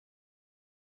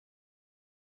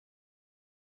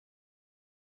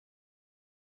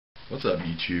What's up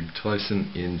YouTube, Tyson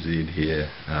NZ here.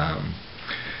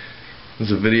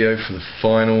 This is a video for the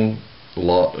final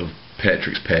lot of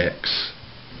Patrick's packs.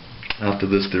 After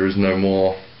this there is no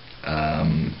more.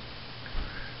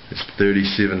 It's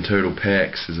 37 total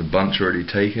packs. There's a bunch already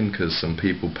taken because some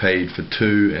people paid for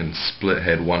two and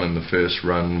had one in the first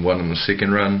run, one in the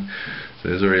second run. So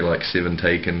there's already like 7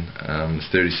 taken. There's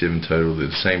 37 total. They're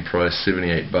the same price,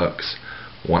 $78, $150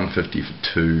 for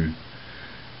 2.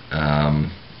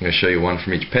 I'm going to show you one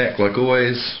from each pack like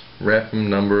always. Wrap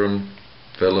them, number them,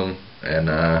 fill them, and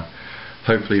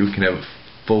hopefully we can have it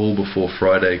full before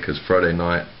Friday, because Friday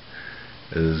night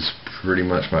is pretty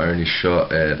much my only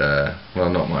shot at,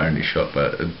 well, not my only shot,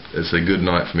 but it's a good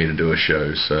night for me to do a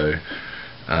show. So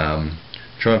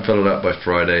try and fill it up by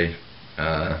Friday.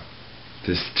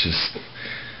 There's just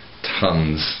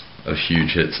tons of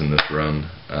huge hits in this run,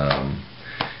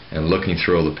 and looking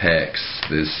through all the packs,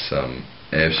 there's some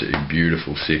absolutely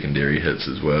beautiful secondary hits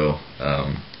as well.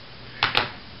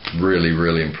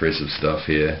 Really impressive stuff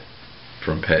here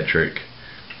from Patrick.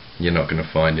 You're not going to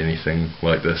find anything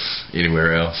like this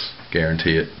anywhere else,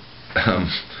 guarantee it.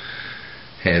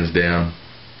 Hands down.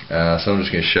 So I'm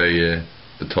just going to show you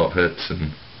the top hits,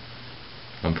 and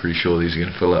I'm pretty sure these are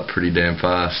going to fill up pretty damn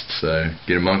fast, so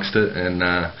get amongst it and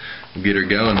we'll get her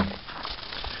going.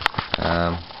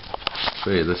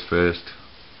 Show you this first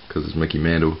because it's Mickey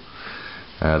Mantle.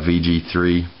 VG3.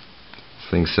 This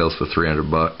thing sells for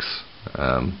 $300.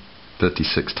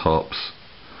 56 tops.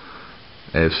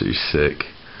 Absolutely sick.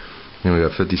 Then we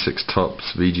got 56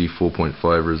 tops, VG 4.5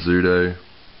 Rizzuto.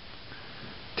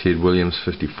 Ted Williams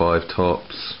 55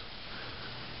 tops.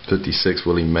 56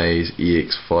 Willie Mays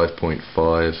EX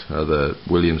 5.5. The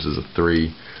Williams is a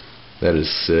 3. That is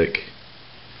sick.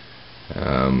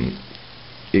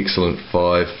 Excellent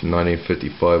 5,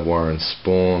 1955 Warren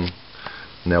Spawn.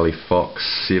 Nelly Fox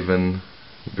 7,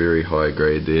 very high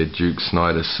grade there. Duke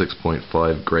Snyder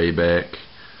 6.5 greyback.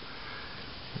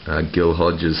 Gil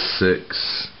Hodges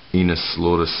 6. Enos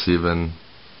Slaughter 7.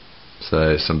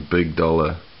 So some big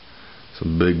dollar,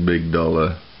 some big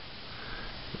dollar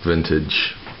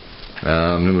vintage.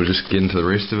 Then we'll just get into the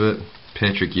rest of it.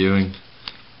 Patrick Ewing,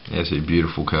 absolutely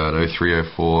beautiful card.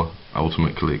 0304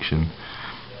 Ultimate Collection.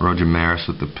 Roger Maris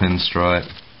with the pinstripe.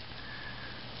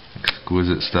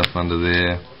 Exquisite stuff under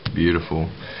there, beautiful.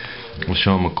 We'll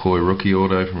show McCoy rookie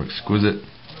auto from Exquisite.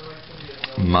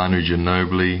 Manu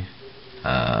Ginobili,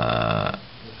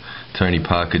 Tony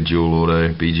Parker dual auto,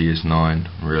 BGS 9,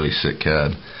 really sick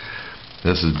card.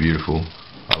 This is beautiful,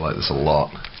 I like this a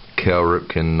lot. Cal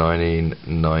Ripken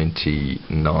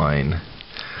 1999,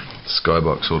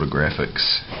 Skybox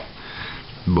Autographics.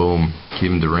 Boom,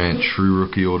 Kevin Durant true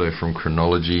rookie auto from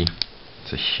Chronology.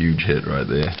 It's a huge hit right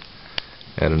there.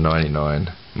 Out of 99,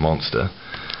 monster.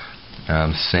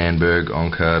 Sandberg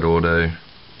on-card auto.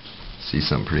 See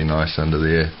something pretty nice under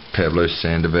there. Pablo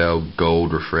Sandoval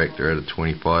gold refractor out of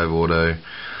 25 auto.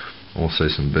 Also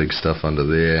some big stuff under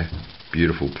there.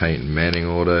 Beautiful Peyton Manning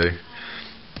auto.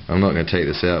 I'm not going to take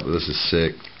this out, but this is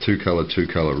sick. Two color,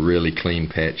 really clean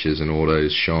patches and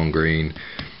autos. Sean Green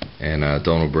and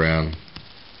Donald Brown.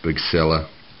 Big seller.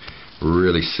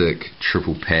 Really sick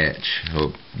triple patch,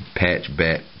 or patch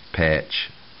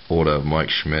auto of Mike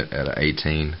Schmidt out of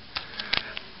 18.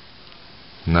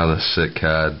 Another sick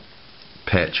card,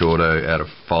 patch auto out of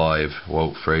 5,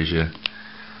 Walt Frazier.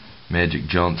 Magic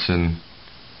Johnson,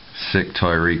 sick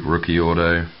Tyreek rookie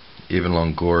auto. Evan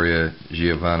Longoria,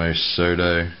 Giovanni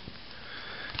Soto.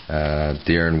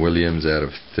 Darren Williams out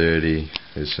of 30.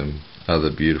 There's some other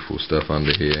beautiful stuff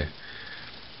under here.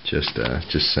 Just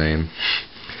saying.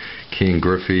 Ken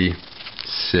Griffey,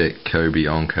 sick Kobe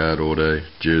on-card auto,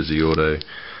 jersey auto,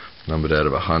 numbered out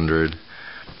of 100.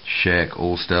 Shaq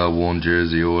All-Star worn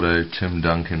jersey auto, Tim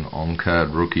Duncan on-card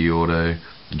rookie auto,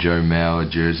 Joe Mauer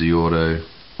jersey auto,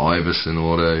 Iverson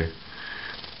auto,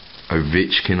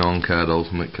 Ovechkin on-card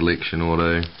Ultimate Collection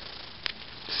auto,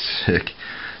 sick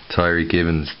Tyreek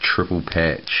Evans triple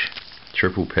patch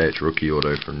rookie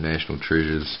auto from National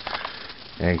Treasures,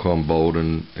 Anquan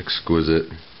Bolden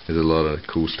Exquisite. There's a lot of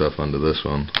cool stuff under this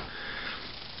one.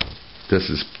 This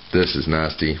is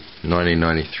nasty.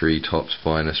 1993 Topps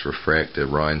Finest Refractor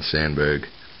Ryan Sandberg.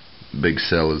 Big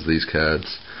sellers, these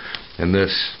cards. And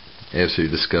this,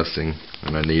 absolutely disgusting,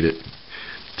 and I need it.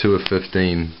 2 of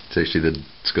 15.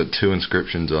 It's got 2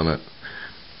 inscriptions on it.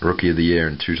 Rookie of the Year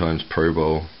and 2 times Pro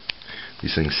Bowl.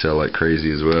 These things sell like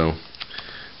crazy as well.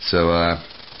 So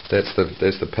that's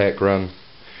the pack run.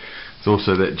 There's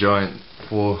also that giant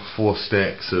four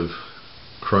stacks of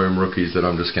chrome rookies that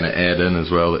I'm just going to add in as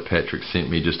well, that Patrick sent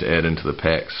me just to add into the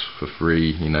packs for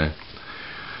free, you know.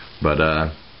 But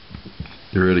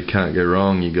You really can't go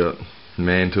wrong. You got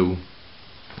Mantle,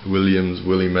 Williams,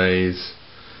 Willie Mays,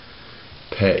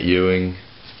 Pat Ewing,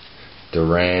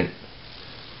 Durant,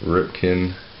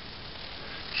 Ripken,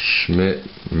 Schmidt,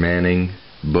 Manning,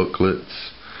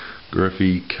 Booklets,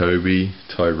 Griffey, Kobe,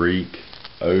 Tyreek,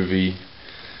 Ovi.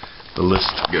 The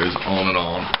list goes on and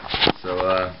on.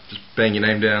 So just bang your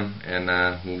name down and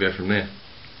we'll go from there.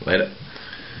 Later.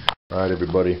 Alright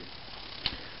everybody.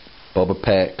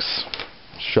 BOBAPACKS.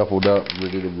 Shuffled up,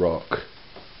 ready to rock.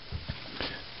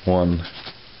 1,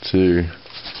 2,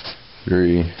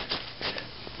 3,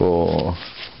 4,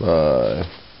 5,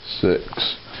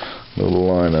 6. Little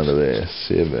line under there.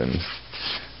 7,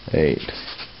 8,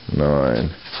 9,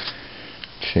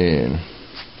 10,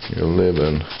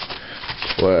 11,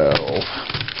 12.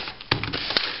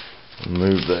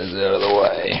 Move those out of the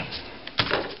way.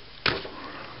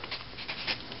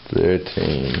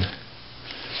 13,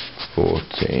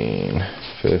 14,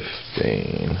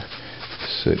 15,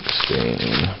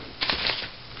 16,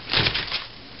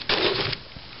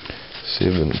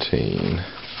 17,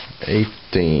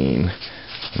 18,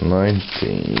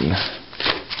 19,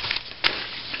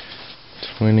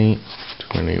 20,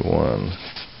 21,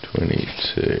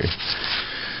 22.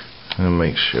 And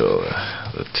make sure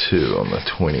the 2 on the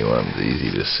 21 is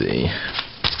easy to see.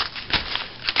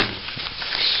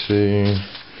 2,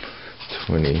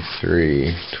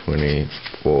 23,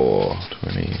 24,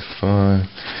 25,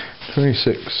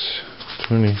 26,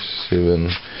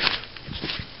 27,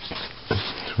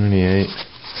 28,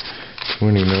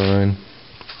 29,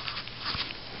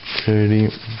 30,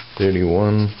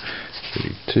 31,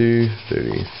 32,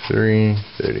 33,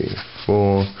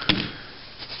 34,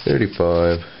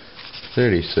 35,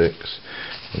 36,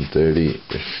 and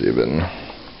 37.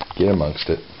 Get amongst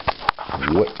it.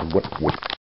 What?